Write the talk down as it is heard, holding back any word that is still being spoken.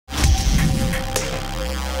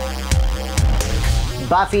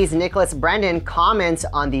Buffy's Nicholas Brendon comments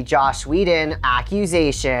on the Joss Whedon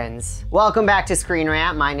accusations. Welcome back to Screen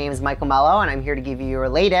Rant. My name is Michael Mello, and I'm here to give you your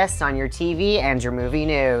latest on your TV and your movie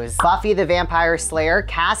news. Buffy the Vampire Slayer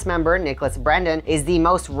cast member Nicholas Brendon is the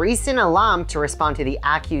most recent alum to respond to the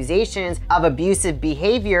accusations of abusive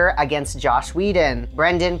behavior against Joss Whedon.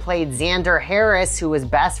 Brendon played Xander Harris, who was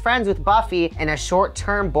best friends with Buffy and a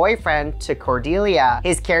short-term boyfriend to Cordelia.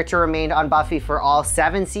 His character remained on Buffy for all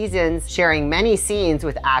 7 seasons, sharing many scenes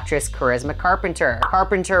with actress Charisma Carpenter.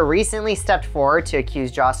 Carpenter recently stepped forward to accuse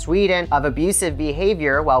Joss Whedon of abusive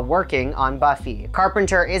behavior while working on Buffy.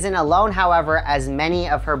 Carpenter isn't alone, however, as many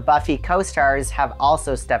of her Buffy co-stars have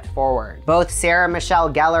also stepped forward. Both Sarah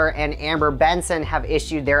Michelle Gellar and Amber Benson have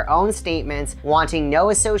issued their own statements wanting no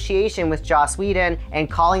association with Joss Whedon and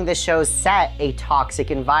calling the show's set a toxic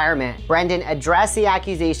environment. Brendon addressed the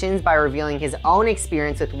accusations by revealing his own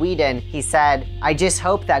experience with Whedon. He said, "I just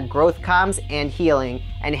hope that growth comes and healing,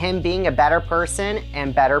 and him being a better person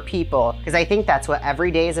and better people, because I think that's what every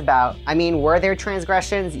day is about. I mean, were there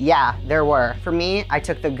transgressions? Yeah, there were. For me, I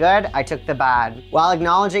took the good, I took the bad." While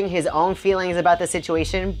acknowledging his own feelings about the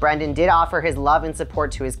situation, Brendon did offer his love and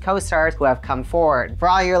support to his co-stars who have come forward. For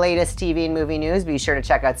all your latest TV and movie news, be sure to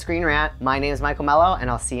check out Screen Rant. My name is Michael Mello, and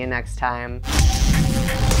I'll see you next time.